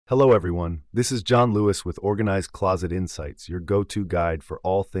Hello, everyone. This is John Lewis with Organized Closet Insights, your go-to guide for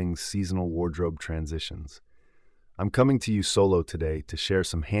all things seasonal wardrobe transitions. I'm coming to you solo today to share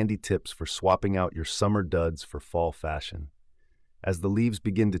some handy tips for swapping out your summer duds for fall fashion. As the leaves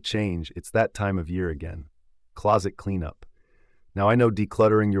begin to change, it's that time of year again. Closet cleanup. Now, I know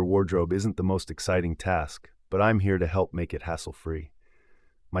decluttering your wardrobe isn't the most exciting task, but I'm here to help make it hassle-free.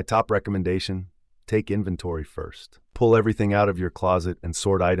 My top recommendation: take inventory first. Pull everything out of your closet and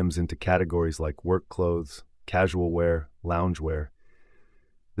sort items into categories like work clothes, casual wear, loungewear.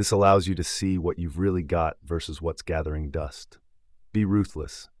 This allows you to see what you've really got versus what's gathering dust. Be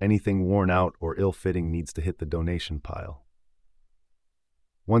ruthless. Anything worn out or ill-fitting needs to hit the donation pile.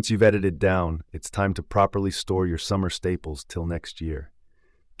 Once you've edited down, it's time to properly store your summer staples till next year.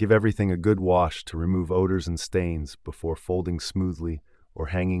 Give everything a good wash to remove odors and stains before folding smoothly or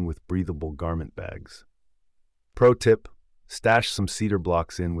hanging with breathable garment bags. Pro tip: stash some cedar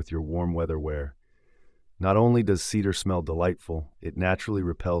blocks in with your warm weather wear. Not only does cedar smell delightful, it naturally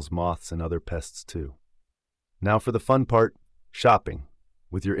repels moths and other pests too. Now for the fun part: shopping.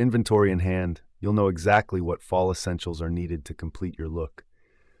 With your inventory in hand, you'll know exactly what fall essentials are needed to complete your look.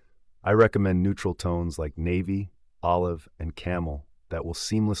 I recommend neutral tones like navy, olive, and camel that will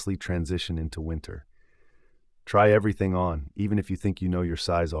seamlessly transition into winter. Try everything on, even if you think you know your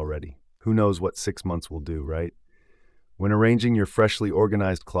size already. Who knows what 6 months will do, right? When arranging your freshly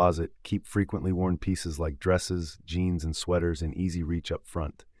organized closet, keep frequently worn pieces like dresses, jeans, and sweaters in easy reach up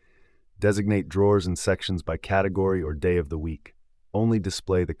front. Designate drawers and sections by category or day of the week. Only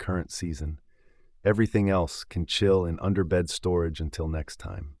display the current season. Everything else can chill in underbed storage until next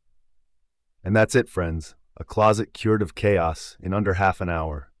time. And that's it, friends. A closet cured of chaos in under half an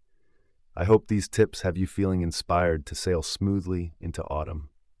hour. I hope these tips have you feeling inspired to sail smoothly into autumn.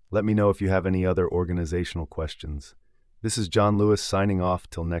 Let me know if you have any other organizational questions. This is John Lewis signing off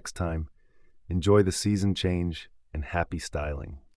till next time. Enjoy the season change and happy styling.